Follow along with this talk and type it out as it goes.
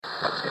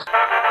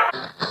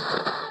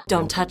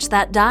Don't touch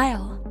that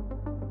dial.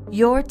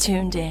 You're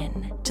tuned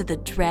in to the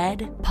Dread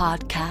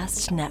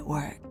Podcast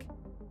Network.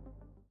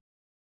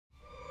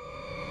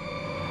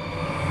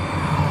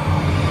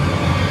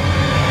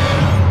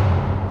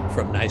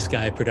 From Nice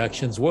Guy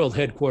Productions, world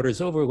headquarters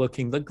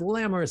overlooking the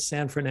glamorous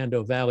San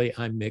Fernando Valley,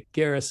 I'm Mick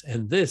Garris,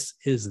 and this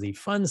is the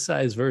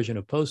fun-sized version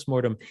of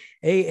Postmortem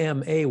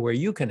AMA, where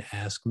you can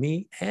ask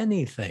me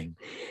anything.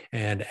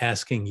 And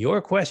asking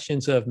your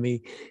questions of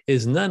me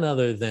is none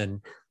other than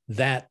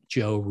that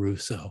Joe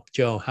Russo.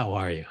 Joe, how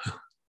are you?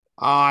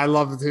 I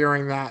loved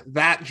hearing that.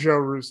 That Joe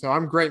Russo.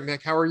 I'm great,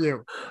 Mick. How are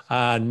you?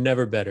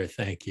 Never better,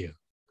 thank you.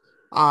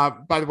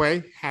 By the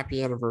way,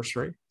 happy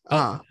anniversary.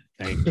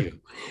 Thank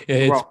you.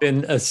 It's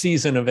been a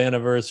season of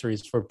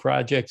anniversaries for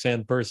projects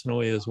and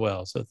personally as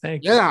well. So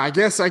thank you. Yeah, I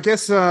guess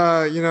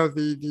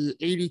the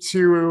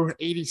 82,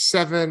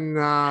 87,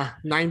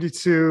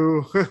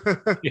 92.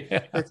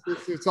 Yeah.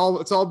 It's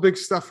all big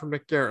stuff from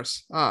Mick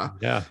Garris.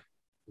 Yeah.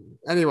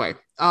 Anyway,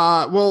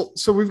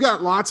 so we've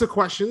got lots of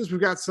questions.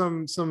 We've got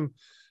some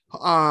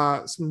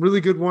really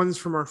good ones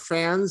from our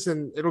fans,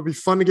 and it'll be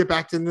fun to get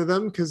back into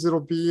them because it'll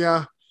be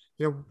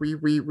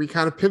we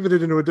kind of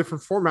pivoted into a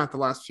different format the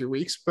last few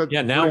weeks, but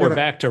yeah, now we're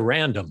back to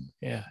random.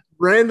 Yeah.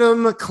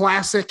 Random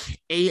classic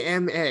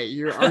AMA. Are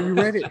you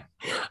ready?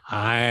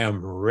 I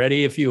am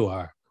ready if you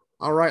are.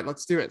 All right,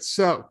 let's do it.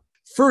 So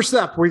first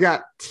up, we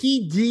got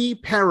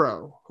TD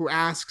Perro, who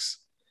asks,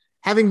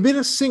 having been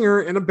a singer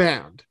in a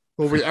band,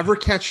 will we ever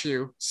catch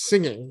you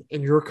singing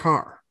in your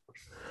car?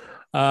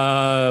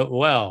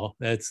 Well,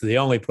 that's the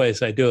only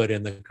place I do it,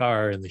 in the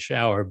car or in the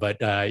shower,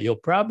 but you'll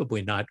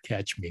probably not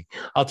catch me.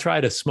 I'll try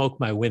to smoke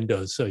my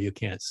windows so you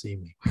can't see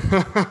me.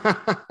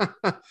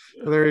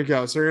 There you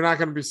go. So you're not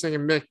going to be seeing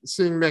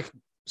Mick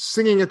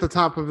singing at the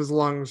top of his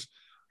lungs,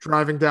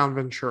 driving down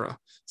Ventura.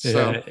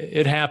 So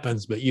it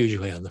happens, but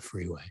usually on the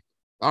freeway.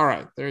 All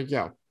right, there you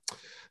go.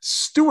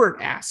 Stuart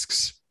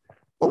asks,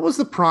 what was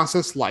the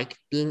process like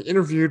being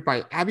interviewed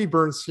by Abby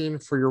Bernstein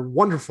for your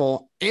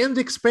wonderful and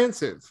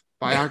expansive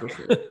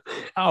biography?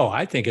 Oh,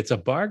 I think it's a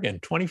bargain.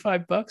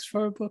 $25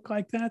 for a book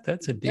like that.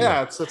 That's a deal.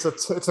 Yeah, it's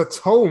a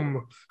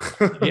tome.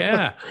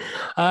 Yeah.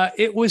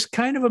 It was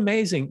kind of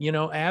amazing. You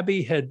know,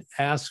 Abby had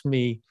asked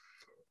me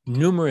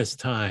numerous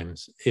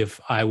times if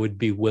I would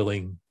be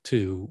willing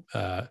to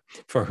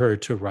for her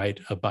to write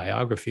a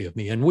biography of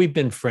me. And we've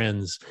been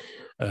friends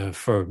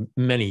for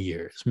many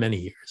years.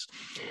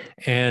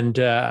 And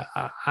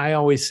I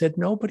always said,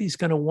 nobody's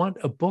going to want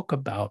a book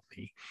about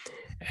me.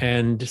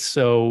 And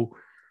so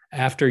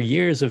after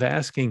years of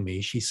asking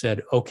me, she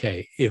said,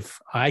 okay, if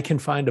I can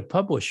find a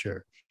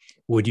publisher,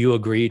 would you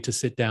agree to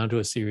sit down to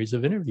a series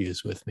of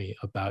interviews with me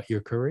about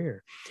your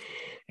career?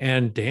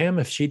 And damn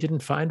if she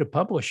didn't find a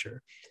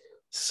publisher.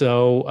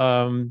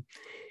 So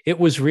it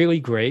was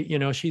really great. You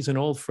know, she's an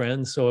old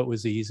friend, so it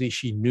was easy.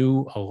 She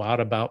knew a lot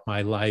about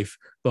my life,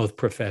 both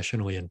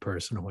professionally and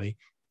personally,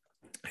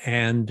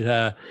 and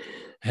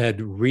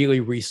had really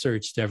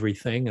researched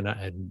everything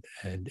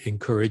and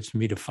encouraged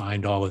me to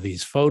find all of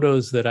these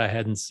photos that I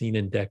hadn't seen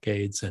in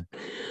decades and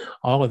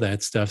all of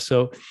that stuff.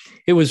 So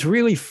it was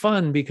really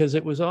fun because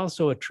it was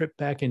also a trip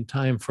back in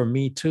time for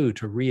me too,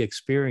 to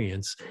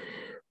re-experience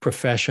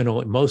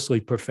mostly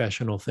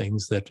professional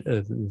things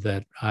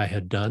that I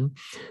had done,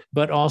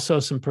 but also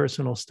some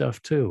personal stuff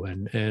too.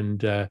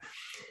 And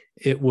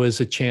it was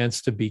a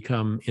chance to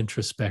become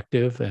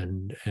introspective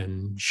and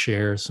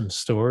share some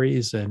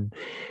stories and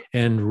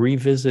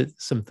revisit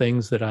some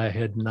things that I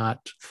had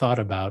not thought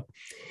about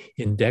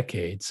in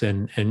decades.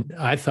 And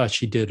I thought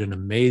she did an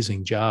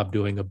amazing job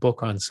doing a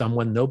book on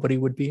someone nobody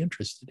would be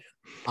interested in.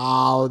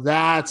 Oh,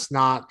 that's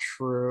not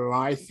true.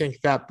 I think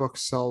that book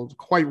sold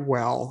quite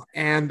well.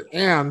 And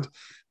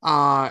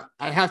I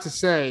have to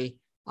say,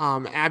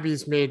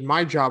 Abby's made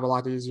my job a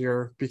lot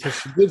easier because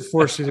she did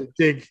force you to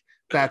dig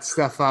that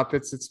stuff up.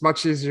 It's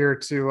much easier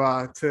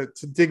to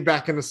dig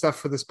back into stuff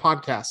for this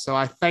podcast. So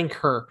I thank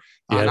her,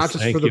 yes, not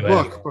just for the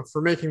book, Abby, but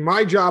for making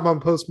my job on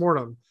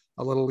Postmortem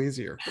a little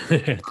easier.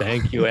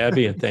 Thank you,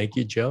 Abby, and thank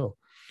you, Joe.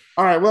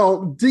 All right.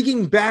 Well,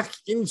 digging back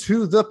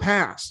into the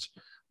past,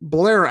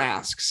 Blair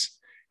asks,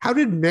 how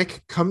did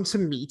Mick come to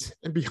meet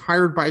and be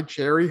hired by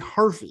Jerry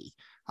Harvey?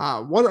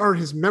 What are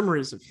his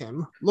memories of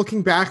him?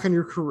 Looking back on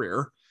your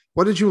career,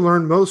 what did you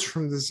learn most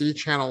from the Z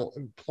Channel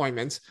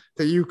employment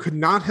that you could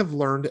not have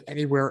learned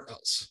anywhere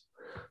else?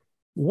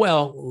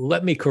 Well,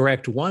 let me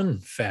correct one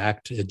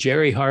fact.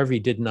 Jerry Harvey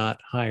did not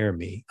hire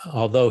me,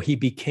 although he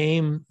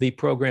became the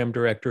program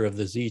director of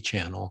the Z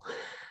Channel.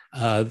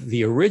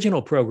 The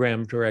original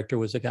program director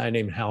was a guy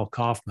named Hal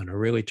Kaufman, a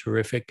really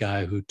terrific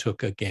guy who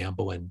took a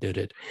gamble and did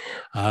it.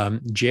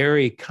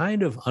 Jerry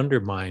kind of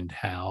undermined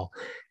Hal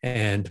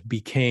and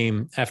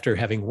became, after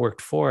having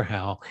worked for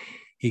Hal,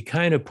 he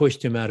kind of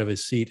pushed him out of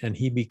his seat and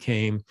he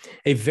became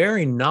a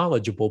very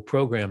knowledgeable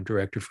program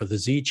director for the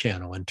Z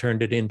Channel and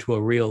turned it into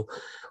a real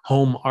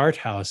home art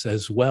house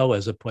as well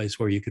as a place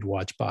where you could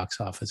watch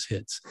box office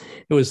hits.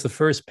 It was the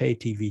first pay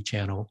TV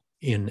channel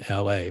in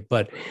LA,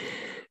 but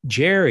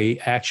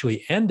Jerry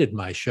actually ended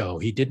my show.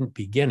 He didn't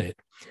begin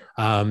it.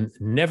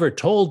 never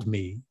told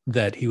me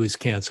that he was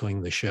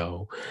canceling the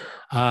show.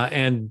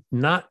 And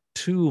not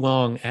too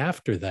long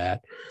after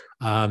that,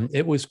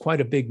 it was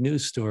quite a big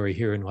news story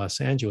here in Los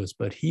Angeles,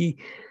 but he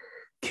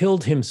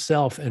killed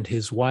himself and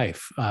his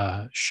wife,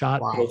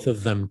 shot both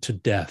of them to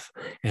death.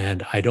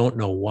 And I don't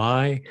know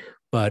why,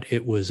 but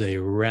it was a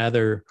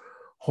rather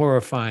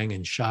horrifying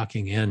and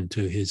shocking end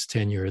to his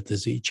tenure at the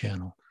Z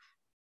Channel.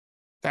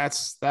 That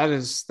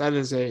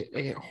is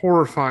a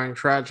horrifying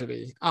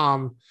tragedy.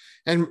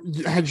 And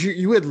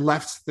you had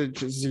left the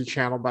Z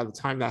Channel by the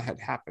time that had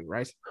happened,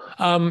 right?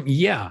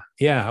 Yeah.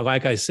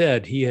 Like I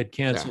said, he had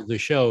canceled the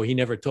show. He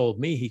never told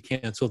me he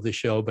canceled the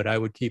show, but I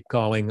would keep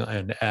calling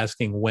and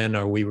asking, when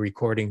are we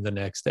recording the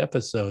next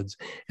episodes,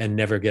 and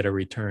never get a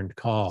returned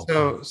call.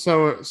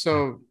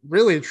 So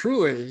really,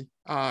 truly,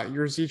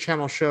 your Z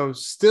Channel show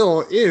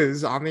still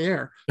is on the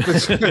air.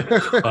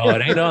 Well,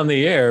 it ain't on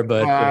the air,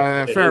 but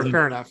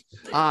fair enough.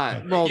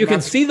 Well, you can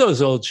see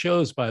those old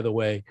shows, by the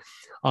way,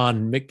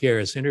 on Mick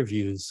Garris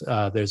Interviews.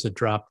 There's a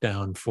drop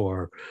down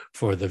for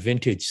the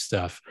vintage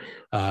stuff,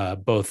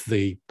 both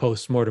the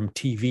postmortem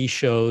TV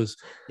shows,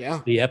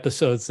 the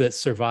episodes that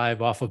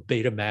survive off of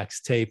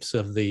Betamax tapes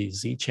of the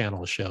Z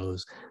Channel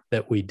shows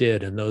that we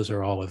did, and those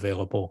are all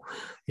available,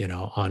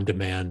 on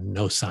demand,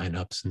 no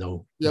signups,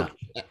 no. Yep.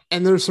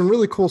 And there's some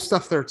really cool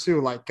stuff there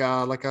too, like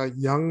a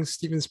young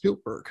Steven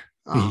Spielberg.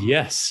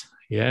 Yes,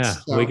 yeah,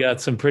 so, we got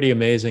some pretty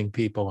amazing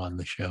people on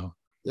the show.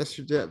 Yes,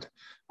 you did.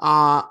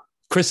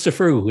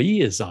 Christopher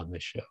Lee is on the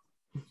show.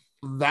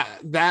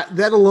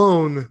 That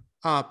alone,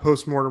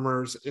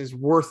 Postmortemers, is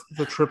worth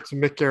the trip to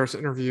Mick Garris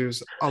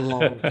Interviews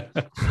alone.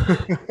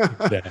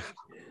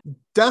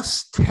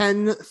 Dust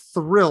 10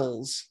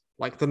 Thrills,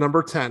 like the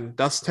number 10,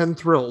 Dust 10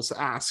 Thrills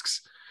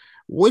asks,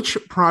 which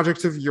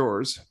project of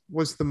yours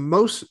was the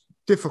most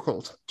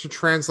difficult to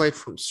translate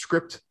from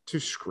script to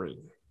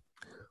screen?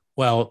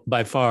 Well,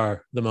 by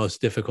far, the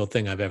most difficult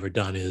thing I've ever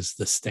done is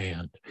The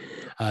Stand.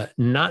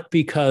 Not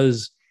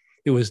because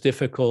it was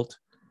difficult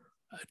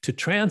to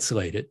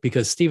translate it,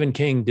 because Stephen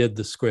King did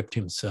the script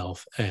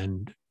himself,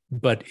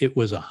 but it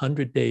was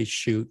 100-day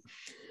shoot,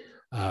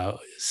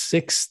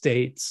 6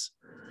 states,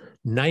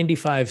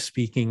 95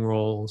 speaking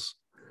roles,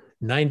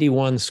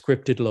 91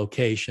 scripted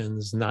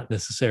locations. Not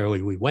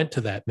necessarily we went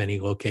to that many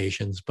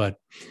locations, but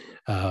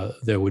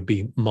there would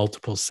be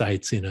multiple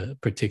sites in a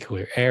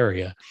particular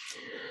area.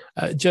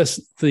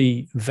 Just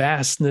the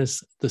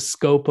vastness, the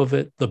scope of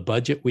it, the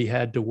budget we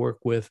had to work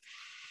with.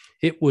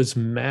 It was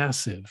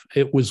massive.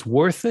 It was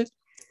worth it.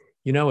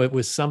 It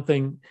was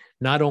something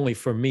not only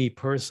for me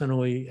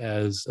personally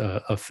as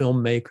a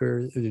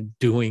filmmaker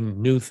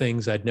doing new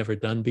things I'd never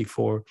done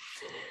before,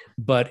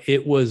 but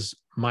it was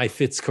my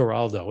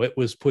Fitzcarraldo. It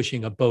was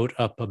pushing a boat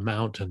up a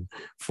mountain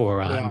for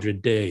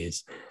 100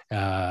 days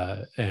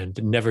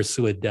and never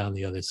slid down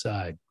the other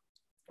side.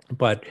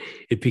 But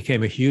it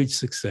became a huge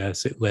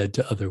success. It led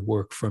to other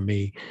work for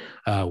me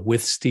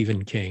with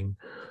Stephen King.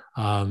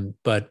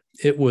 But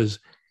it was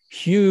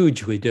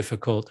hugely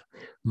difficult.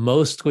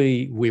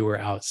 Mostly we were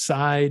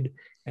outside,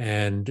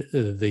 and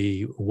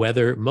the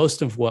weather,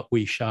 most of what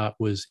we shot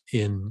was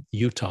in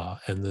Utah,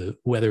 and the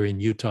weather in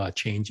Utah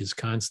changes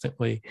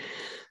constantly.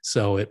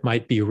 So it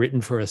might be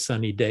written for a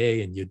sunny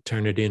day and you'd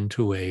turn it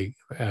into a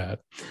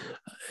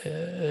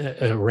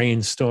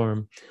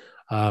rainstorm.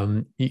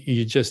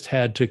 You just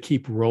had to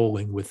keep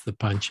rolling with the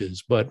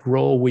punches, but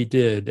roll we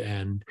did,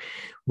 and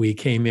we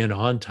came in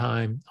on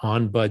time,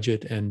 on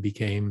budget, and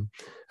became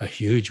a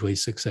hugely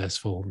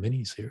successful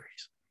miniseries.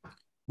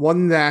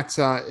 One that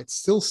it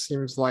still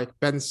seems like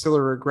Ben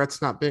Stiller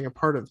regrets not being a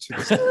part of to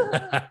this day.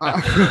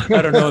 I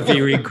don't know if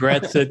he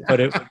regrets it, but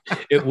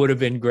it would have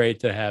been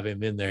great to have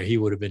him in there. He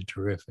would have been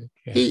terrific.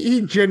 Yeah.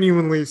 He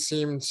genuinely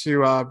seemed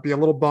to be a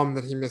little bummed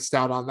that he missed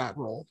out on that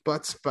role,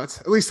 but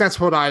at least that's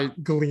what I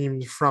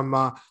gleaned from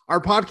our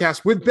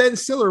podcast with Ben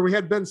Stiller. We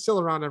had Ben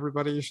Stiller on,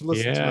 everybody. You should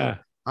listen to it.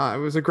 It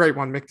was a great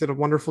one. Mick did a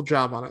wonderful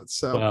job on it.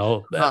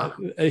 So,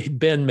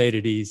 Ben made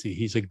it easy.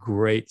 He's a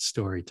great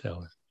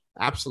storyteller.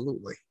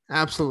 Absolutely.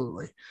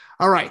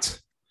 All right.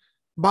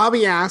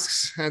 Bobby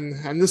asks,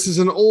 and this is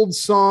an old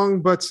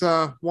song, but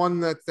one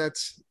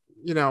that's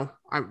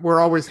we're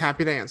always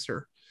happy to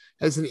answer.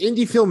 As an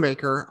indie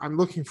filmmaker, I'm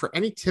looking for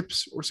any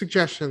tips or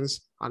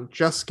suggestions on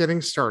just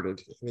getting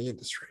started in the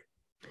industry.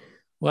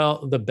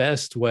 Well, the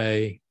best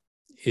way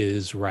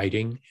is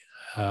writing,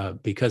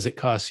 because it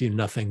costs you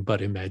nothing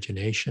but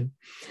imagination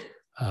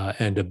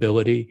and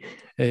ability.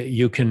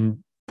 You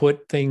can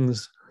put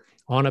things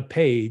on a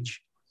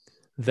page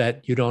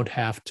that you don't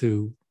have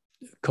to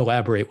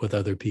collaborate with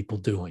other people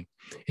doing.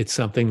 It's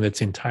something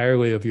that's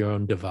entirely of your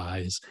own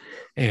devise.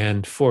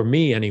 And for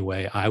me,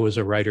 anyway, I was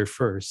a writer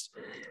first.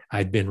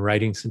 I'd been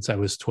writing since I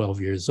was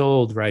 12 years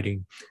old,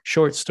 writing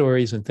short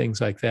stories and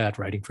things like that,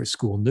 writing for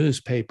school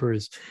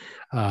newspapers,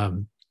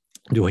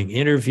 doing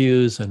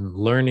interviews and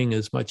learning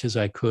as much as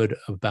I could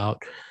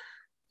about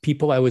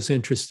people I was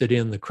interested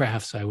in, the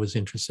crafts I was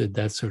interested,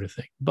 that sort of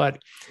thing. But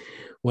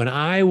when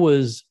I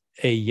was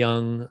a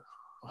young,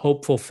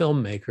 hopeful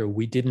filmmaker,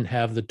 we didn't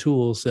have the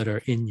tools that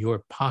are in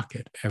your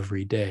pocket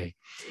every day.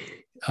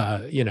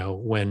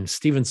 when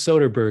Steven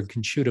Soderbergh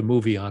can shoot a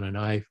movie on an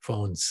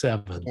iPhone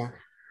 7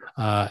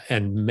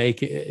 and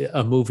make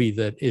a movie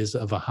that is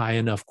of a high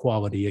enough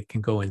quality it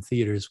can go in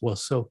theaters, well,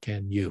 so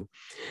can you.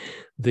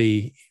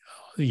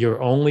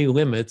 Your only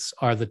limits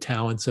are the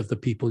talents of the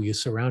people you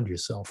surround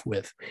yourself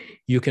with.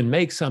 You can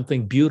make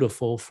something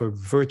beautiful for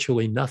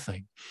virtually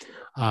nothing.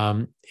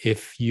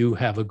 If you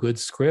have a good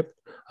script,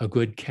 a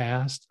good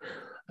cast,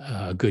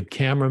 a good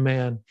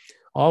cameraman,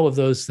 all of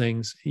those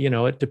things,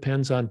 it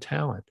depends on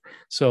talent.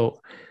 So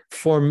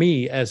for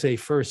me, as a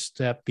first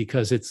step,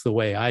 because it's the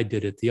way I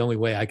did it, the only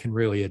way I can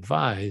really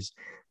advise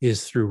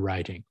is through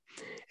writing.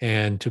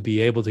 And to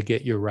be able to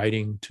get your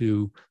writing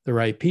to the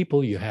right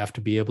people, you have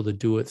to be able to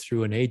do it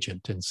through an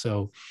agent. And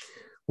so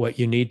what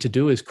you need to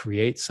do is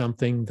create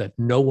something that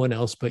no one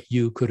else but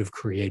you could have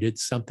created,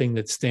 something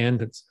that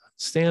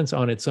stands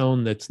on its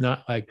own, that's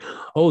not like,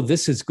 oh,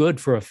 this is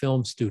good for a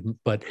film student,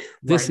 but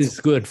this is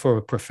good for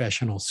a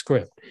professional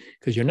script.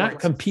 Because you're not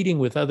competing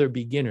with other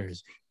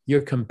beginners, you're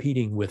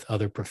competing with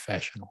other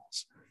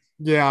professionals.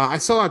 Yeah, I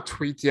saw a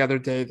tweet the other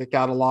day that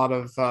got a lot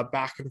of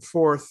back and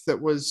forth.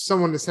 That was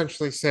someone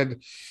essentially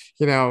said,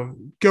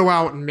 go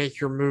out and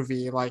make your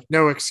movie, like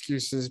no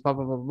excuses, blah,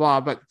 blah, blah,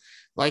 blah. But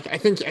like, I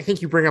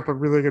think you bring up a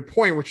really good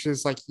point, which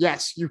is like,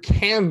 yes, you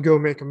can go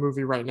make a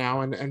movie right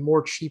now and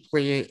more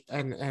cheaply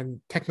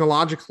and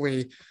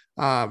technologically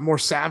more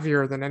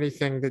savvier than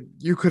anything that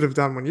you could have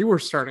done when you were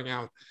starting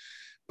out.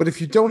 But if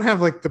you don't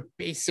have like the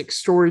basic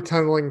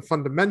storytelling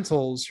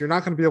fundamentals, you're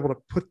not going to be able to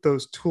put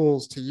those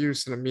tools to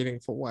use in a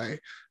meaningful way.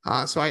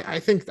 So I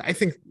think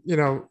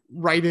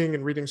writing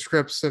and reading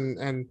scripts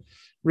and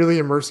really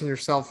immersing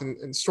yourself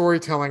in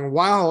storytelling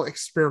while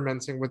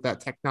experimenting with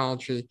that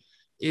technology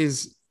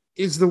is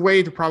the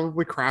way to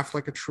probably craft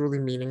like a truly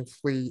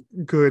meaningfully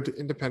good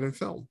independent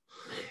film.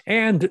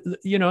 And,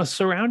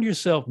 surround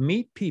yourself,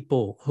 meet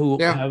people who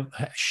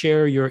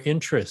share your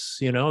interests.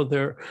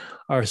 There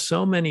are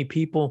so many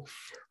people.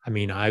 I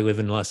mean, I live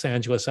in Los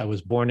Angeles. I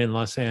was born in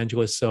Los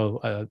Angeles,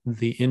 so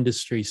the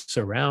industry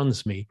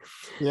surrounds me.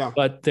 Yeah.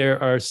 But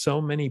there are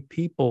so many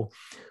people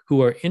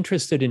who are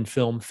interested in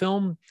film.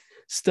 Film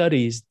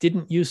studies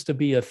didn't used to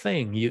be a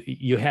thing.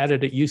 You had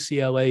it at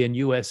UCLA and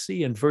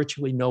USC and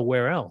virtually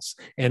nowhere else.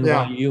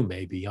 NYU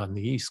maybe on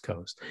the East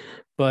Coast.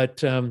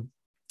 But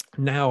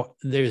now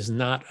there's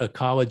not a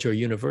college or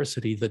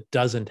university that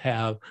doesn't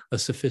have a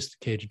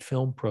sophisticated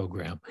film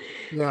program.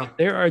 Yeah.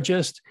 There are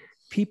just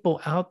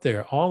people out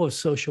there. All of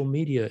social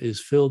media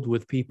is filled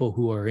with people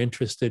who are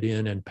interested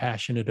in and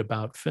passionate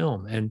about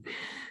film. And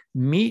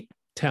meet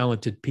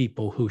talented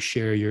people who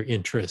share your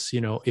interests.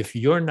 If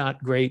you're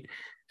not great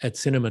at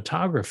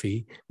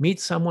cinematography, meet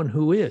someone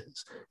who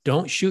is.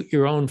 Don't shoot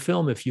your own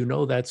film if you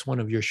know that's one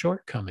of your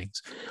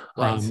shortcomings.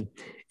 Right.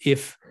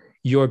 If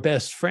your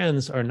best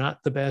friends are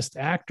not the best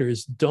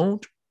actors,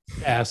 don't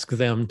ask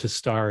them to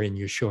star in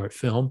your short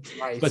film,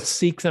 but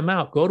seek them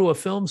out. Go to a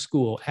film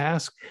school,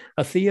 ask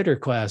a theater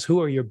class, who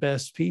are your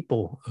best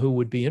people who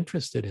would be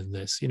interested in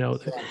this?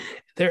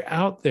 They're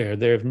out there.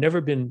 There have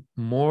never been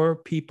more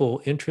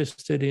people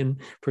interested in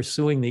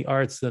pursuing the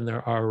arts than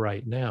there are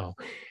right now.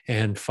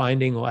 And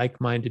finding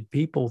like-minded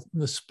people,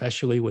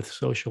 especially with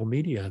social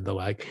media and the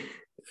like,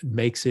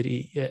 makes it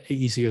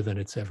easier than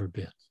it's ever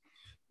been.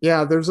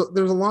 Yeah, there's a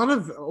lot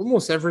of,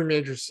 almost every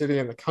major city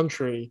in the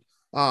country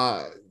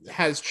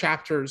has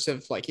chapters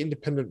of like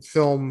independent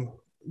film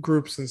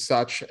groups and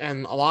such,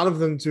 and a lot of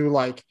them do,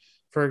 like,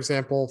 for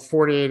example,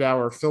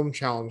 48-hour film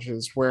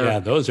challenges where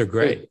those are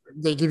great.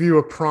 They give you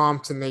a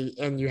prompt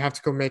and you have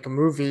to go make a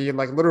movie,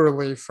 like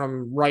literally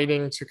from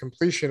writing to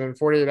completion in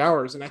 48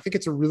 hours. And I think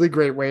it's a really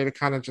great way to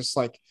kind of just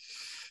like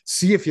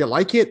see if you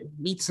like it,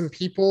 meet some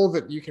people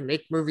that you can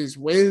make movies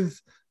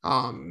with,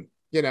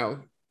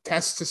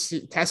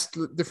 test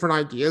different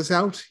ideas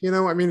out.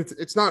 I mean,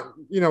 it's not,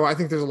 I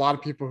think there's a lot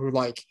of people who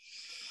like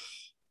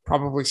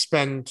probably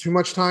spend too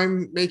much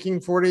time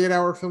making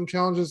 48-hour film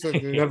challenges that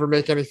they never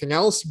make anything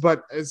else.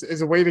 But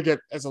as a way to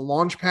as a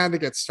launch pad to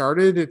get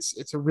started,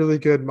 it's a really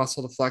good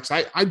muscle to flex.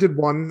 I did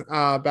one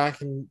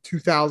back in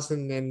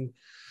 2008,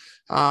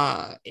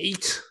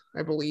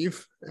 I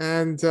believe.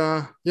 And,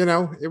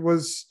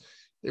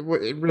 it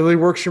really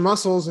works your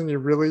muscles, and you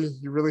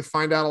really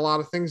find out a lot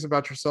of things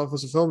about yourself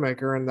as a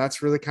filmmaker. And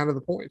that's really kind of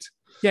the point.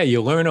 Yeah,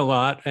 you learn a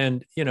lot.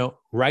 And,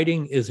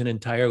 writing is an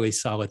entirely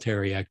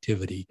solitary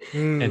activity,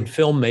 and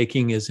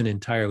filmmaking is an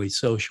entirely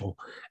social.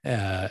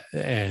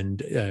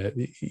 And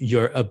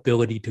your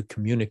ability to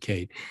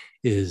communicate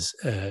is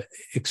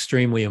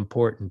extremely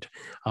important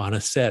on a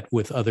set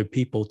with other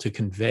people to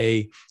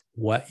convey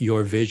what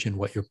your vision,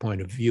 what your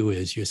point of view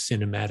is, your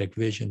cinematic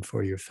vision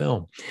for your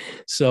film.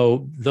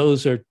 So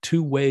those are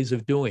two ways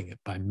of doing it: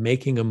 by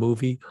making a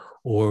movie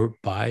or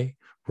by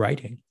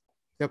writing.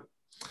 Yep.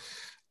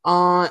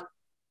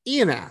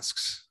 Ian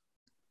asks,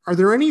 are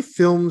there any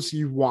films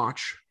you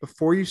watch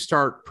before you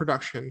start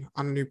production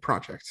on a new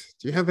project?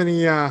 Do you have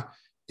any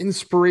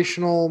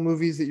inspirational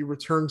movies that you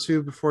return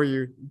to before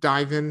you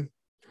dive in?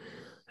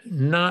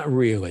 Not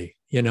really.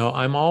 You know,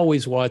 I'm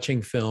always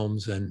watching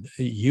films, and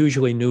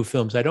usually new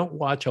films. I don't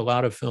watch a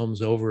lot of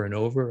films over and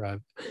over.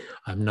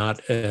 I'm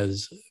not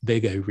as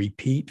big a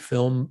repeat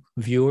film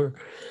viewer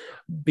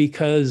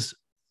because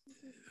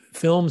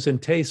films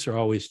and tastes are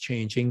always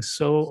changing.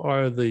 So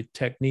are the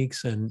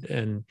techniques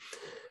and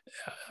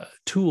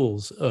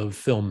tools of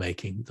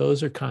filmmaking.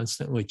 Those are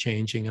constantly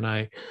changing, and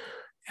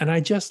I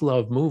just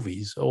love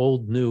movies,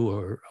 old,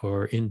 new,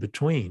 or in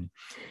between.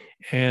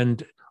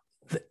 And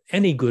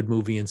any good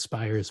movie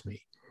inspires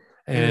me.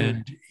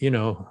 And, you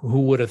know,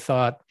 who would have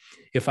thought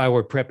if I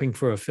were prepping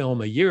for a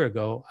film a year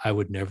ago, I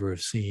would never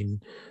have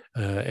seen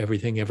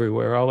Everything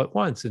Everywhere All at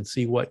Once and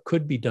see what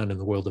could be done in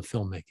the world of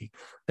filmmaking.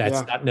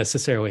 That's not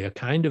necessarily a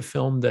kind of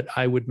film that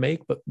I would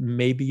make, but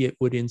maybe it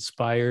would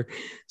inspire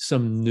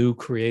some new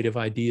creative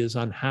ideas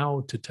on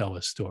how to tell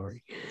a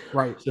story.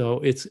 Right. So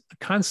it's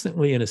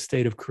constantly in a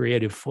state of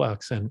creative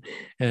flux.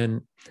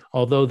 And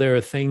although there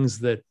are things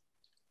that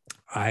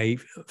I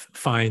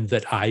find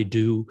that I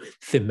do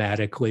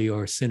thematically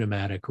or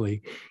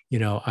cinematically, you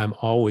know, I'm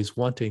always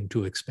wanting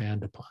to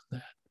expand upon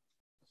that.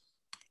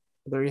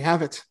 There you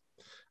have it.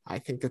 I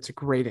think that's a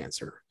great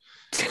answer.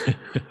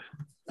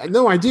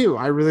 No, I do.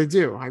 I really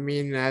do. I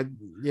mean,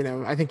 you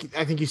know, I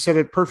think you said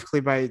it perfectly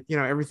by, you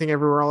know, Everything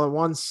Everywhere All at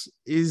Once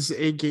is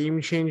a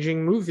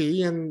game-changing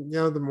movie. And, you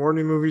know, the more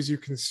new movies you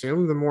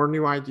consume, the more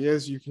new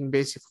ideas you can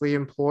basically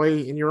employ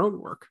in your own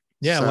work.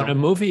 Yeah, so, when a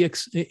movie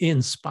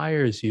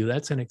inspires you,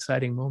 that's an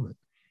exciting moment.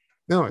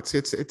 No, it's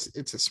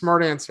a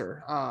smart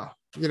answer.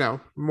 You know,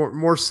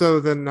 more so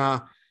than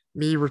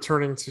me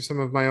returning to some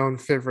of my own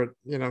favorite,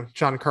 you know,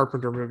 John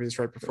Carpenter movies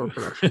right before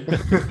production.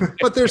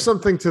 But there's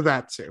something to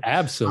that too.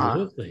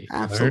 Absolutely.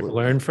 Absolutely.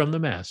 Learn from the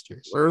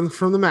masters. Learn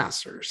from the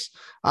masters.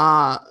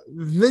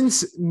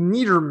 Vince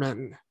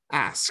Niederman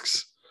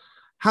asks,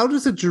 how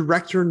does a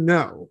director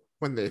know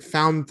when they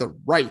found the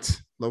right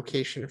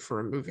location for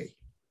a movie?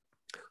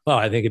 Well,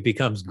 I think it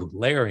becomes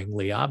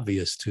glaringly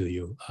obvious to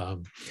you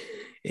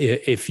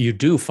if you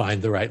do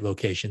find the right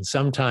location.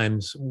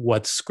 Sometimes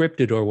what's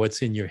scripted or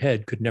what's in your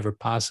head could never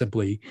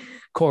possibly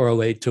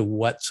correlate to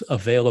what's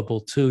available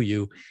to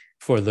you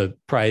for the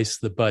price,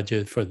 the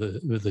budget, for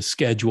the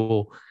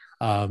schedule,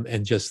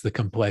 and just the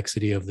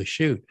complexity of the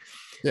shoot.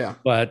 Yeah.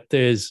 But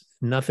there's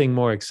nothing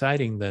more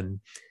exciting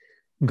than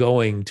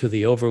going to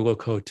the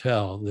Overlook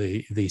Hotel,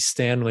 the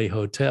Stanley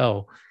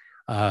Hotel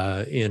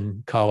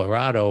in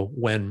Colorado,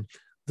 when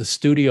the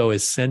studio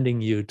is sending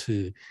you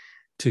to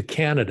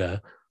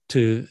Canada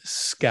to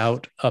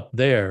scout up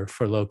there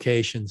for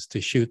locations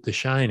to shoot The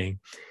Shining.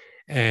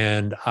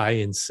 And I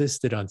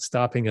insisted on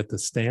stopping at the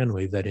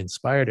Stanley that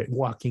inspired it.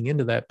 Walking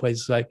into that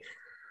place, like,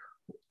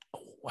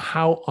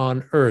 how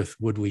on earth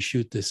would we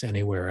shoot this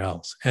anywhere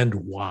else, and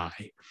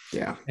why?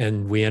 Yeah.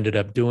 And we ended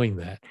up doing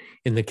that.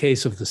 In the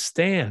case of The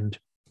Stand,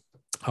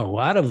 a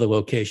lot of the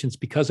locations,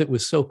 because it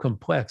was so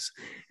complex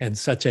and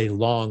such a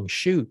long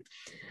shoot,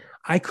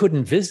 I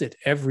couldn't visit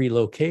every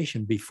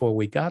location before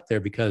we got there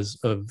because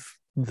of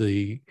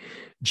the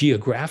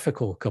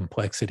geographical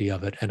complexity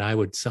of it. And I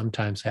would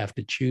sometimes have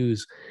to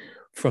choose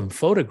from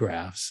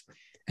photographs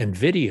and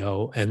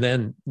video. And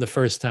then the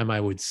first time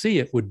I would see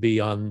it would be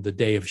on the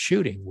day of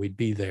shooting. We'd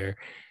be there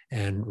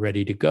and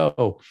ready to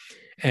go.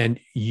 And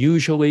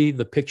usually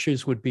the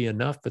pictures would be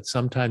enough, but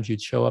sometimes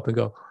you'd show up and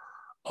go,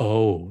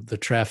 oh, the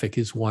traffic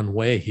is one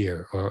way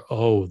here, or,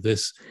 oh,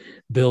 this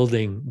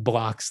building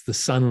blocks the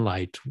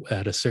sunlight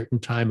at a certain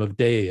time of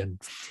day,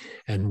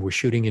 and we're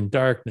shooting in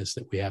darkness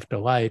that we have to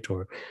light,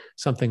 or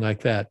something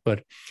like that.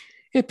 But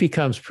it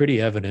becomes pretty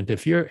evident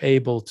if you're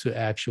able to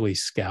actually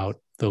scout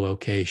the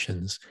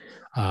locations,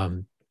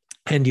 and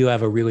you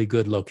have a really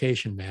good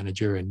location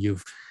manager, and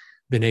you've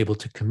been able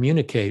to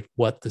communicate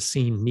what the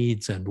scene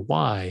needs and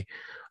why.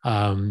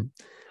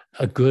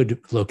 A good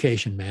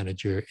location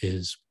manager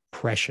is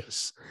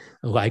precious,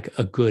 like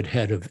a good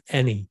head of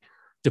any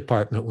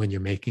department when you're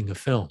making a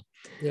film.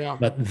 Yeah.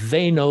 But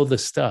they know the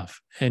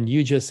stuff, and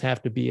you just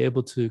have to be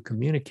able to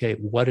communicate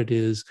what it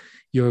is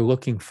you're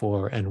looking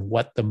for and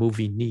what the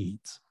movie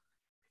needs.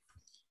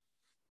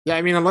 Yeah,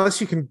 I mean,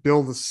 unless you can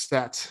build a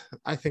set,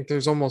 I think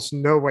there's almost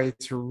no way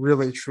to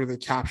really truly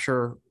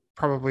capture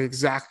probably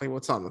exactly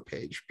what's on the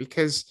page,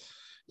 because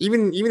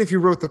even if you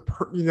wrote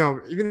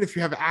even if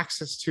you have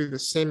access to the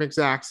same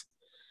exact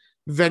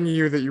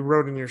venue that you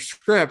wrote in your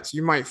script,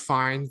 you might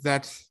find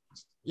that,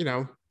 you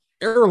know,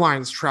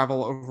 airlines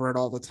travel over it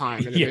all the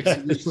time, and it makes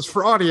it useless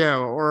for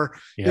audio, or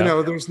you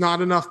know, there's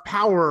not enough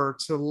power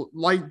to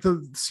light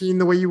the scene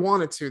the way you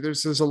want it to.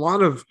 There's a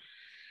lot of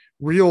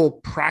real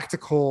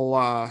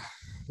practical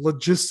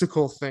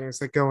logistical things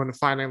that go into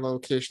finding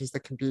locations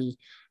that can be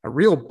a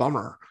real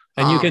bummer.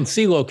 And you can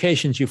see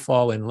locations you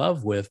fall in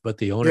love with, but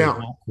the owner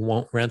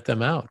won't rent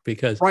them out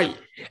because, right.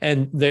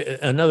 And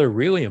another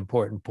really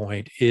important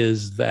point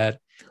is that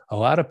a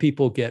lot of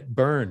people get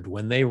burned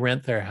when they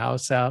rent their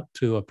house out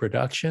to a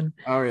production.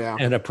 Oh yeah.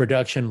 And a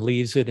production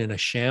leaves it in a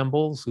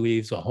shambles,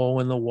 leaves a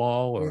hole in the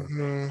wall,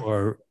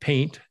 or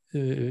paint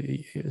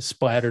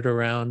splattered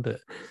around.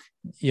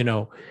 You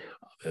know,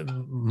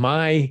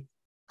 my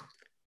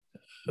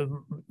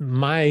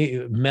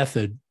my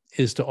method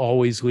is to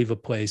always leave a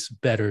place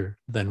better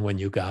than when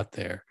you got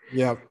there.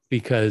 Yeah.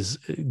 Because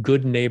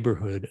good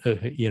neighborhood,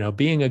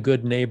 being a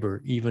good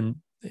neighbor,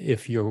 even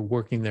if you're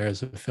working there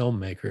as a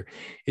filmmaker,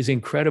 is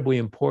incredibly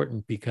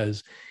important,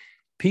 because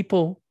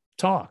people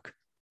talk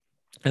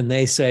and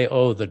they say,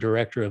 oh, the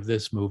director of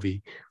this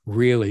movie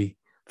really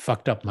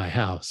fucked up my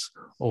house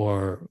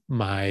or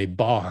my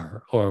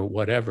bar or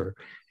whatever.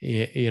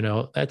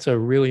 That's a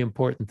really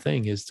important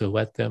thing, is to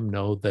let them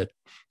know that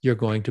you're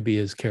going to be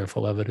as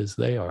careful of it as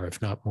they are,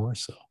 if not more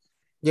so.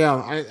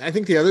 Yeah, I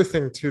think the other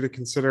thing too to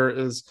consider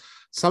is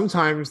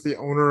sometimes the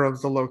owner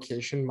of the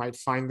location might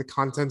find the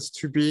contents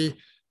to be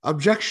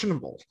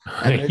objectionable,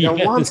 and they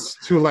don't want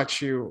to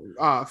let you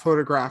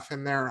photograph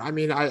in there. I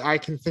mean, I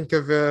can think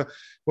of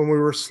when we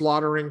were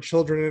slaughtering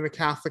children in a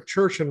Catholic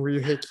church in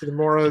Ryuhei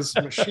Kitamura's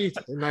Mashit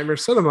in Nightmare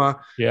Cinema.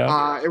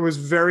 Yeah, it was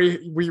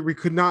we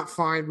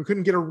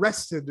couldn't get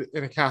arrested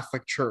in a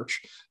Catholic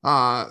church,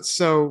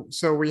 so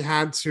we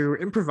had to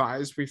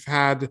improvise. We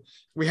had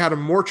a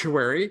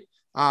mortuary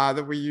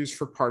that we used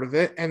for part of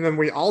it, and then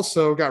we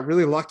also got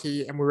really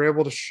lucky and we were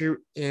able to shoot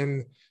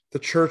in the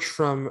church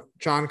from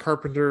John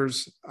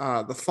Carpenter's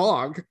The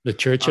Fog. The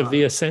Church of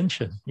the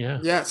Ascension. Yeah.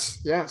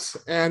 Yes.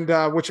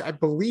 And which I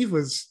believe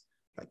was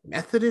like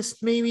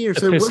Methodist, maybe, or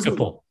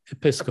Episcopal.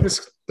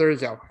 There you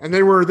go. And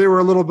they were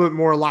a little bit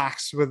more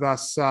lax with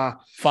us.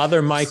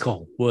 Father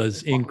Michael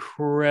was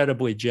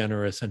incredibly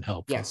generous and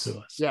helpful to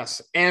us.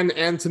 Yes. And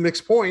to Mick's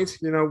point,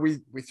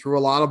 we threw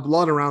a lot of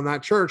blood around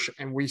that church,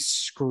 and we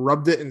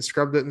scrubbed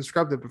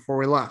it before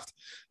we left.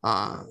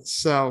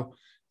 So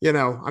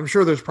I'm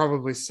sure there's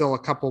probably still a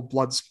couple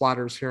blood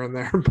splatters here and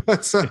there,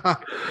 but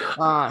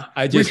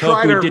I just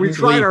hope we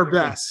tried our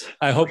best.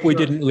 I hope we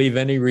didn't leave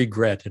any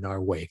regret in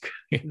our wake.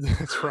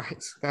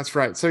 That's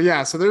right. So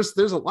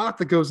there's a lot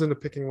that goes into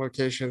picking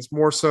locations,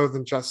 more so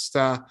than just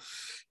this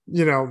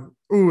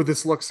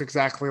looks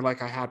exactly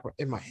like I had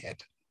in my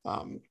head.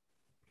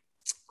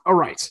 All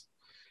right.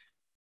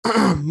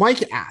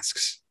 Mike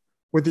asks,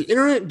 with the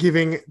internet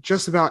giving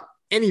just about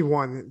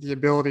anyone the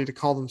ability to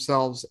call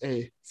themselves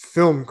a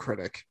film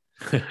critic,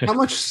 how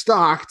much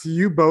stock do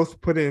you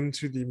both put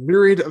into the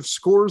myriad of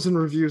scores and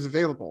reviews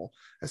available,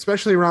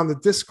 especially around the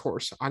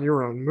discourse on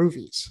your own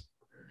movies?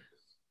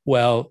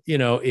 Well,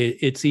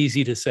 it's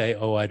easy to say,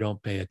 oh, I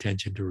don't pay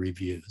attention to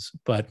reviews,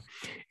 but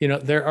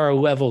there are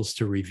levels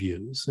to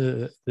reviews.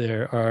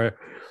 There are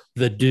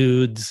the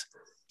dudes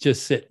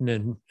just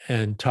sitting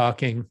and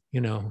talking,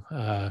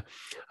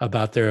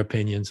 about their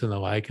opinions and the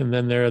like. And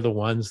then there are the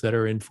ones that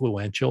are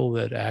influential,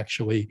 that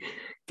actually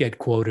get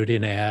quoted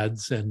in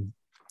ads and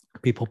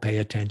people pay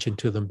attention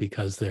to them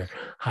because they're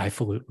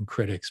highfalutin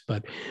critics.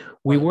 But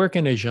we work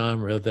in a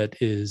genre that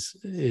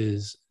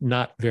is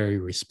not very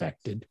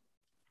respected.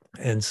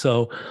 And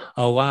so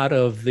a lot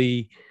of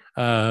the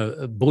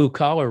blue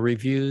collar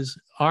reviews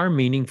are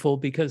meaningful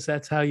because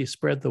that's how you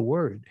spread the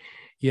word.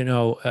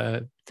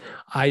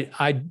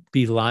 I'd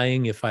be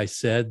lying if I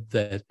said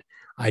that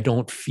I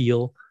don't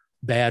feel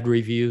bad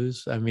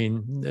reviews. I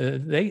mean,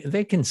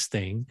 they can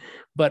sting,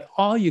 but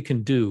all you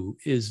can do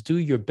is do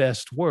your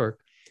best work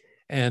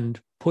and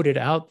put it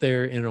out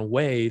there in a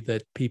way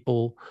that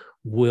people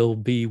will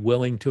be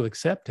willing to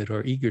accept it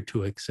or eager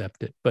to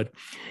accept it. But,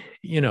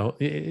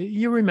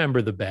 you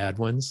remember the bad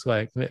ones.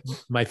 Like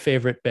my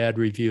favorite bad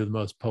review, the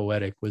most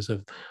poetic, was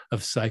of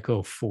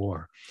Psycho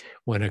 4,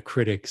 when a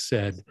critic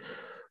said,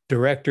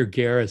 Director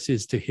Garris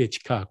is to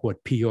Hitchcock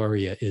what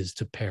Peoria is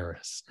to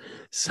Paris.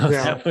 So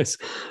that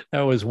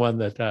was one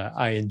that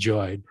I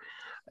enjoyed.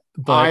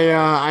 But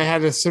I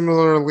had a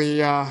similarly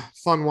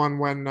fun one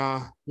when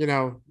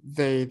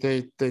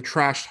they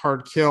trashed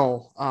Hard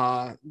Kill.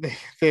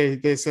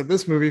 They said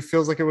this movie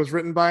feels like it was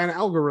written by an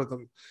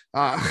algorithm.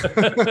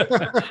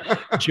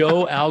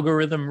 Joe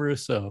Algorithm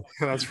Russo.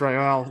 That's right.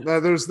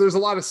 Well, there's a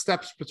lot of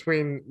steps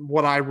between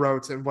what I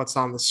wrote and what's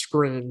on the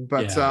screen,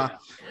 but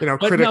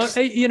critics.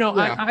 No,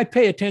 I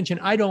pay attention.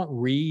 I don't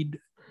read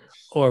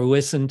or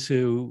listen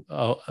to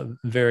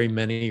very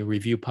many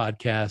review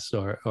podcasts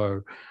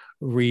or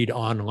read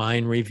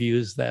online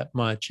reviews that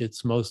much.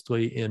 It's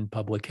mostly in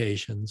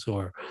publications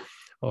or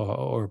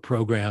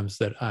programs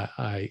that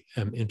I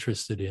am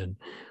interested in.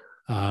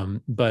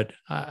 But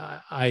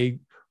I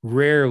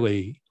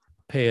rarely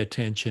pay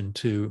attention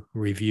to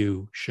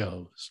review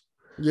shows.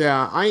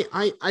 Yeah, I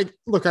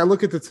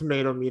look at the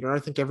tomato meter. I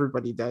think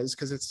everybody does,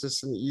 because it's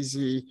just an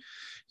easy,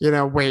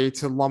 way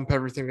to lump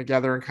everything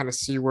together and kind of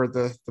see where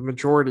the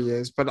majority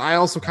is. But I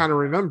also kind of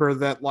remember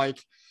that,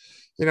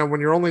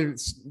 when you're only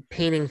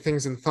painting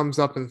things in thumbs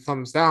up and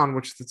thumbs down,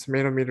 which the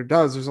tomato meter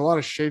does, there's a lot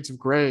of shades of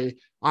gray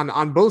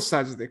on both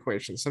sides of the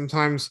equation.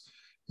 Sometimes,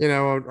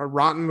 a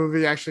rotten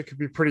movie actually could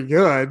be pretty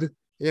good,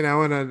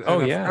 and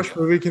a fresh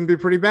movie can be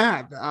pretty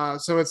bad.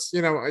 So it's,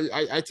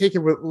 I take it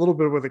with a little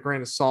bit with a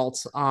grain of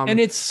salt. And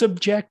it's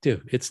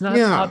subjective. It's not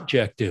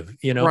objective.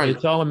 Right.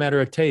 It's all a matter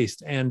of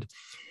taste. And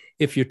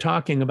if you're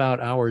talking about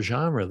our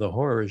genre, the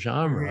horror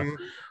genre,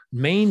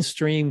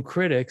 mainstream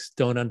critics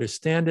don't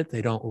understand it.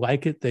 They don't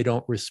like it. They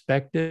don't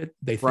respect it.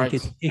 They think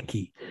it's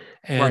icky.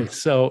 And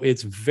so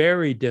it's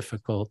very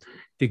difficult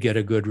to get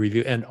a good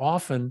review. And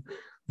often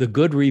the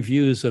good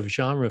reviews of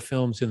genre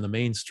films in the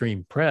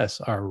mainstream press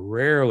are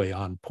rarely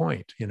on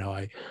point.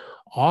 I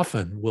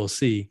often will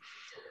see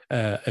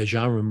a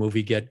genre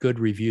movie get good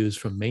reviews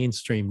from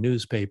mainstream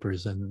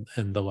newspapers and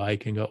the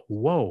like, and go,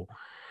 whoa,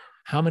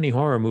 how many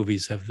horror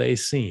movies have they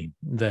seen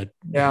that?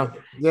 Yeah.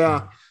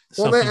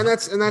 Well, and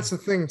that's the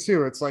thing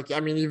too. It's like, I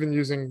mean, even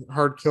using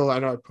Hard Kill, I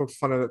know I poked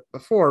fun at it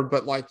before,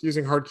 but like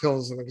using Hard Kill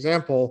as an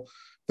example,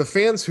 the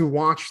fans who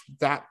watched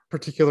that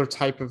particular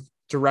type of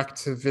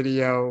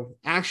direct-to-video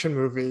action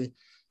movie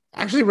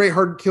actually rate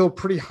Hard Kill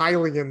pretty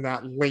highly in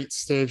that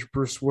late-stage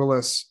Bruce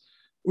Willis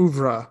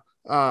oeuvre.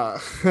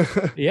 Wasn't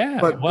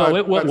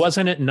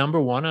it number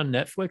one on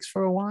Netflix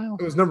for a while?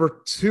 It was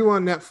number 2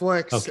 on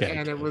Netflix,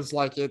 it was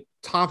like it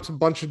topped a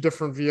bunch of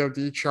different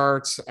VOD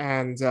charts,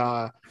 and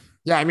I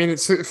mean,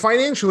 it's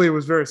financially it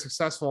was very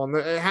successful, and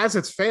it has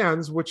its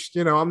fans, which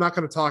I'm not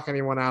going to talk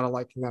anyone out of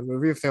liking that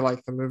movie if they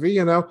like the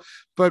movie,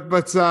 but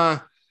but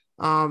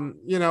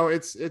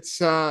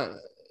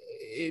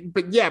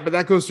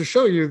that goes to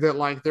show you that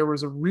like there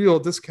was a real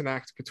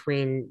disconnect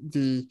between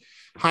the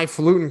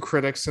highfalutin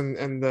critics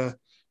and the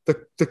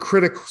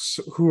critics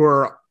who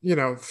are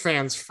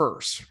fans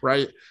first,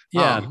 right?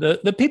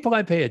 The people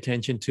I pay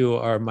attention to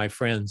are my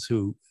friends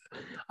who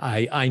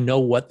I know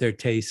what their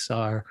tastes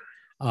are,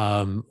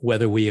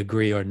 whether we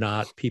agree or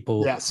not.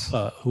 People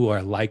who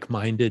are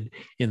like-minded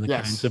in the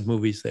kinds of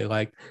movies they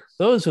like.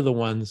 Those are the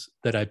ones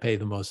that I pay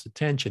the most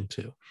attention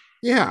to.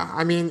 Yeah,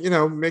 I mean,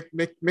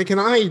 Mick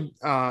and I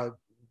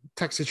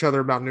text each other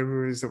about new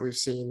movies that we've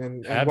seen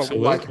and what we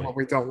like and what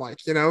we don't like.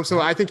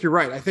 So I think you're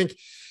right. I think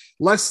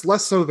less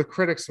so the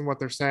critics and what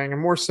they're saying,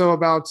 and more so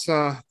about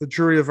the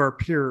jury of our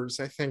peers.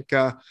 I think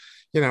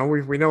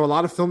we know a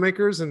lot of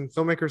filmmakers, and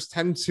filmmakers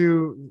tend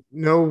to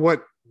know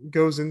what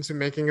goes into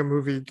making a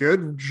movie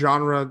good,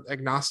 genre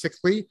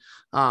agnostically,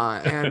 I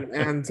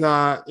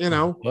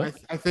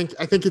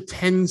think it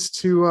tends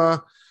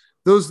to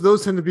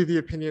those tend to be the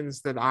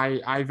opinions that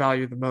I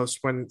value the most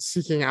when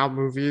seeking out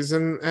movies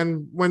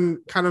and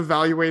when kind of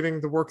evaluating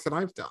the work that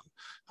I've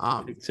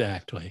done.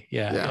 Exactly.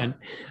 Yeah. And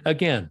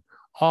again,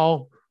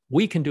 all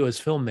we can do as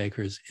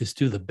filmmakers is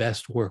do the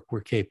best work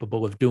we're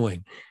capable of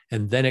doing.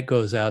 And then it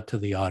goes out to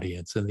the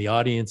audience, and the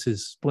audience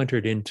is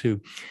splintered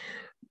into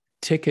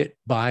ticket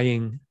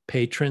buying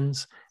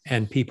patrons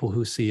and people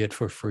who see it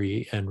for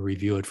free and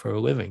review it for a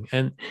living.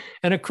 And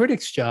a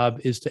critic's job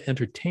is to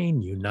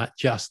entertain you, not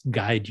just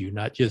guide you,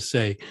 not just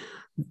say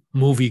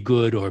movie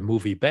good or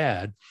movie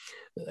bad.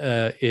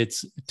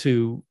 It's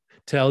to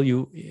tell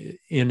you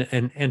in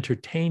an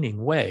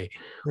entertaining way,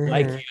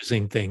 like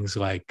using things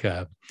like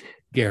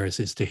Garris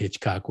is to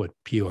Hitchcock what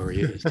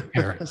Peoria is to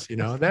Paris.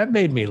 That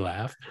made me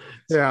laugh.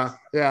 Yeah.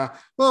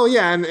 Well,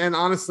 yeah, and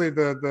honestly,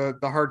 the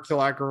Hard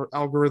Kill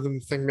algorithm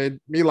thing made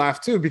me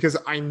laugh too, because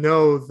I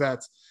know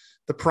that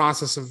the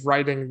process of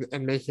writing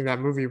and making that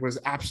movie was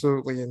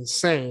absolutely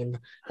insane.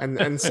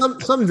 And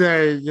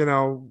someday,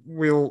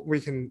 we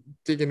can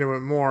dig into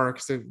it more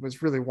because it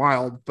was really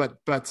wild. But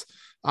the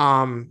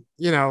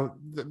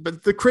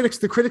critics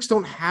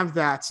don't have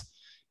that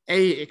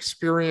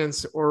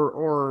experience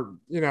or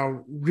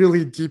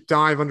really deep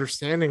dive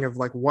understanding of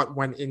like what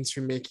went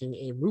into making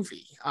a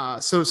movie.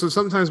 So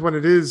sometimes when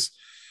it is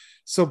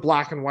so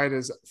black and white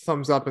as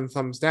thumbs up and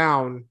thumbs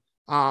down,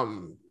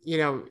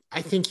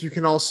 I think you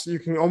can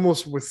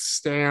almost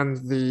withstand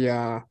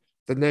the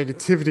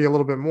negativity a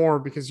little bit more,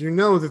 because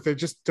that they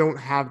just don't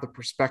have the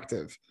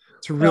perspective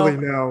to really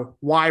know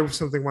why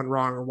something went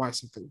wrong or why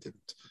something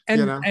didn't.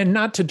 And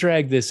not to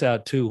drag this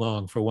out too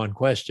long for one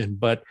question,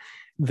 but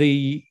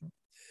the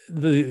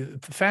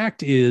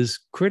fact is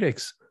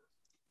critics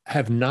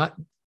have not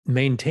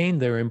maintained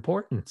their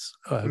importance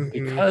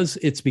because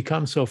it's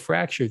become so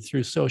fractured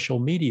through social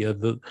media,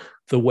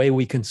 the way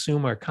we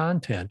consume our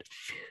content,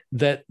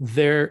 that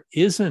there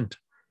isn't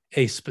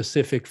a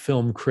specific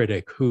film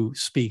critic who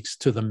speaks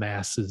to the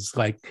masses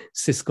like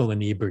Siskel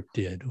and Ebert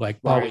did,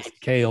 like Pauly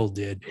Kael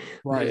did.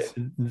 Right.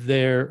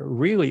 There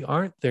really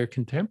aren't their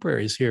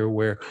contemporaries here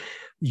where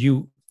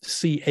you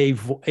see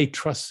a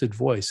trusted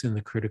voice in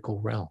the critical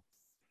realm.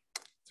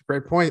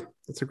 Great point.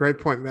 That's a great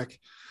point, Mick.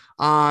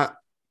 Our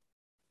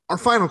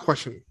final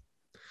question.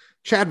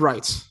 Chad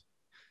writes,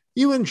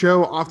 you and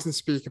Joe often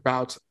speak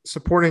about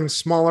supporting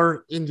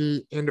smaller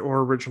indie and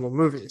or original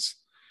movies.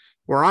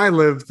 Where I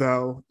live,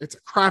 though, it's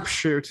a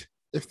crapshoot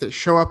if they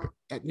show up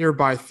at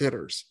nearby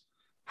theaters.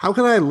 How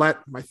can I let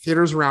my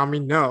theaters around me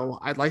know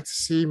I'd like to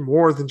see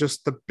more than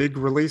just the big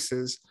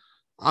releases,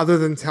 other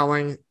than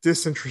telling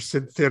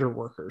disinterested theater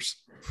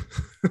workers?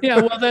 Yeah,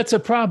 well, that's a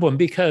problem,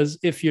 because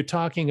if you're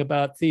talking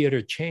about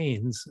theater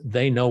chains,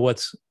 they know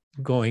what's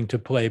going to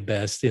play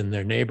best in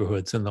their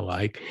neighborhoods and the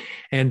like.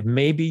 And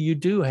maybe you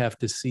do have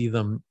to see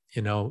them,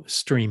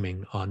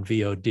 streaming on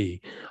VOD.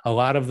 A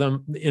lot of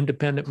them,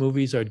 independent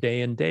movies, are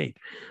day and date.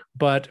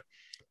 But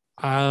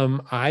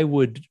I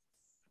would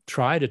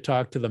try to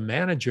talk to the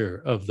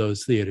manager of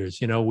those theaters.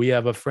 We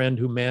have a friend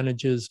who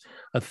manages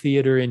a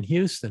theater in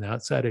Houston,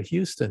 outside of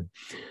Houston,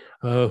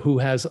 who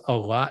has a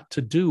lot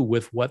to do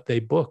with what they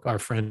book, our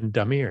friend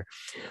Damir,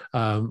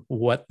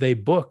 what they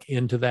book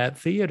into that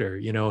theater.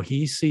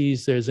 He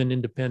sees there's an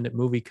independent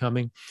movie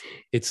coming.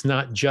 It's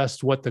not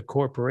just what the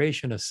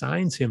corporation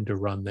assigns him to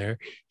run there.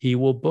 He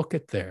will book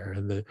it there.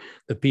 And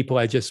the people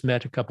I just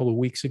met a couple of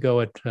weeks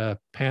ago at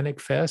Panic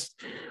Fest,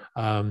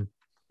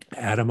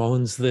 Adam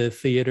owns the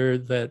theater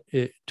that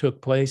it took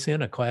place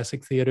in, a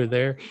classic theater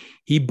there.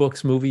 He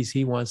books movies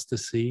he wants to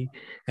see,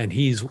 and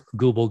he's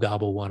Gooble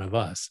Gobble one of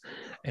us.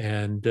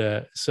 And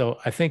so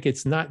I think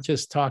it's not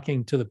just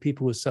talking to the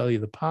people who sell you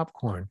the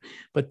popcorn,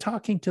 but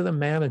talking to the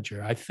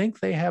manager. I think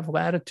they have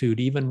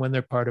latitude even when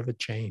they're part of a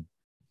chain.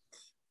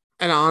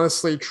 And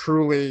honestly,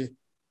 truly,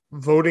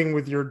 voting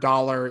with your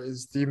dollar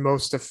is the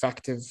most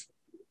effective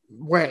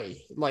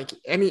way. Like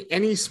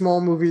any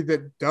small movie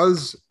that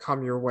does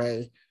come your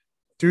way,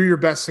 do your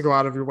best to go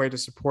out of your way to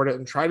support it,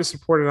 and try to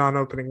support it on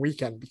opening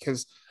weekend,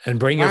 and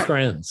bring your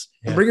friends.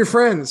 And bring your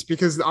friends,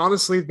 because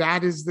honestly,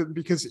 that is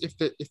because if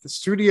the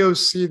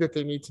studios see that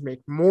they need to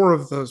make more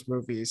of those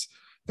movies,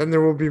 then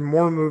there will be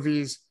more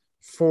movies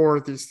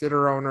for these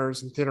theater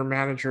owners and theater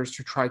managers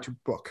to try to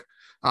book.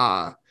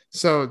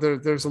 So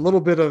there's a little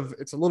bit of,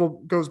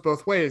 goes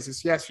both ways.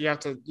 It's, yes, you have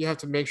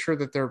to make sure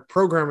that they're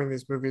programming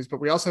these movies,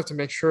 but we also have to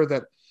make sure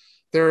that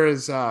there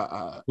is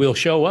we'll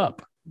show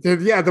up. That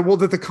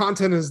the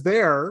content is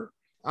there,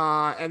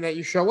 and that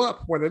you show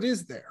up when it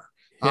is there.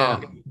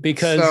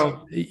 Because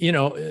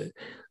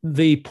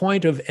the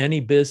point of any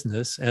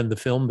business, and the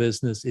film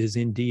business is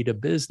indeed a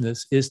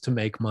business, is to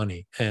make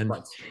money. And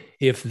right.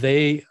 If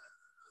they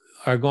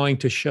are going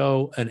to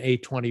show an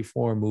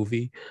A24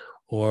 movie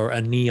or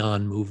a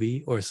Neon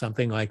movie or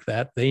something like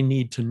that, they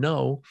need to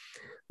know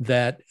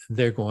that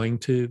they're going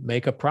to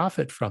make a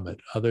profit from it,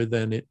 other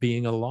than it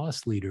being a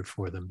loss leader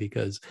for them,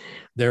 because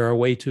there are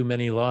way too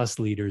many loss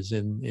leaders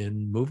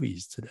in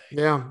movies today.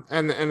 Yeah.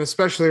 And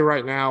especially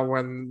right now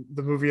when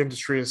the movie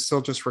industry is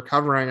still just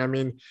recovering. I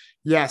mean,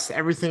 yes,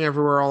 Everything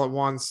Everywhere All at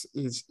Once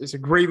is a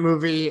great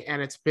movie,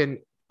 and it's been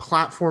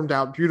platformed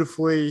out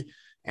beautifully,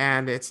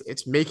 and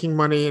it's making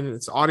money, and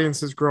its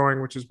audience is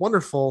growing, which is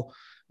wonderful.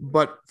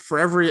 But for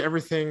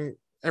Everything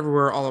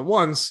Everywhere All at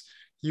Once,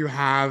 you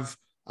have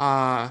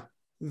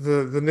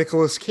the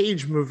Nicolas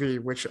Cage movie,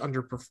 which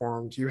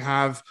underperformed. You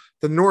have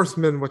The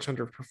Northman, which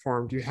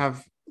underperformed. You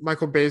have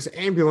Michael Bay's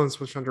Ambulance,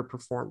 which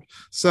underperformed.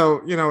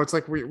 So, it's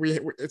like we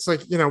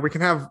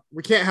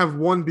can't have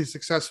one be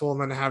successful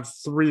and then have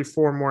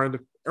 3-4 more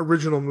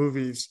original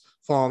movies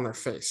fall on their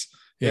face.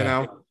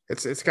 Yeah.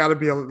 It's got to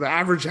be the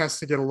average has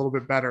to get a little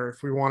bit better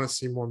if we want to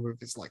see more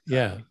movies like that.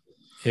 Yeah.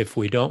 If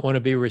we don't want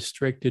to be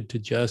restricted to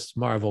just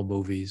Marvel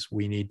movies,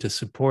 we need to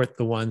support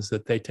the ones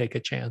that they take a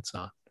chance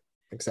on.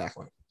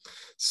 Exactly.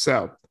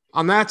 So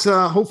on that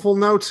hopeful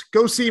note,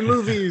 go see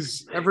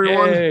movies,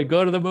 everyone. Hey,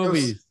 go to the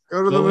movies.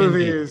 Go to the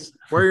movies.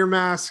 Wear your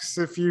masks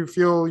if you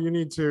feel you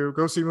need to.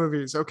 Go see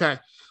movies. Okay.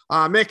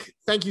 Mick,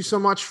 thank you so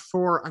much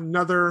for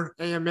another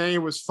AMA.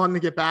 It was fun to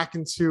get back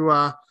into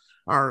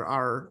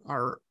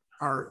our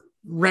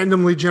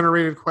randomly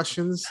generated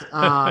questions.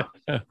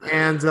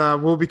 And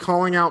we'll be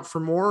calling out for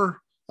more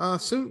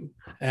soon.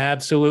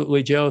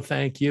 Absolutely, Joe.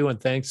 Thank you. And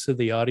thanks to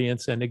the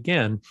audience. And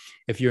again,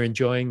 if you're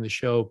enjoying the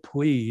show,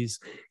 please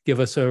give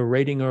us a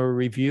rating or a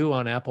review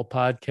on Apple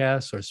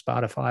Podcasts or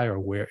Spotify or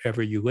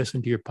wherever you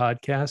listen to your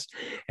podcast.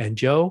 And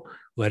Joe,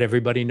 let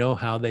everybody know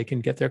how they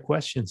can get their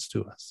questions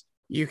to us.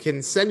 You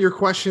can send your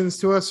questions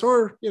to us,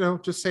 or,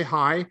 just say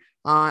hi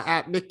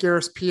at Mick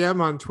Garris PM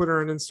on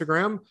Twitter and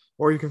Instagram,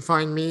 or you can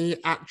find me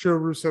at Joe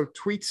Russo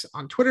Tweets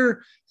on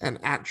Twitter and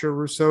at Joe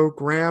Russo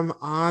Graham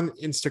on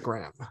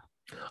Instagram.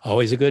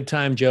 Always a good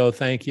time, Joe.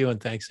 Thank you.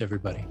 And thanks,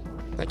 everybody.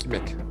 Thank you,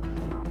 Mick.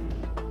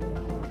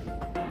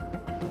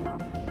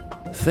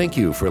 Thank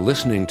you for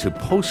listening to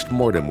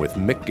Postmortem with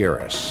Mick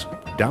Garris.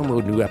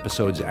 Download new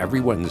episodes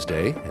every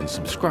Wednesday and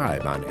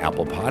subscribe on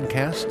Apple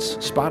Podcasts,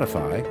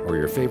 Spotify, or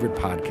your favorite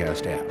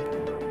podcast app.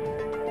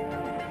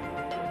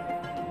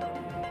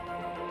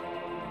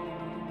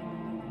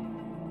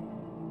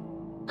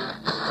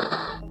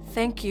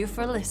 Thank you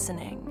for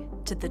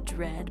listening to the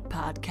Dread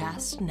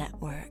Podcast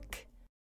Network.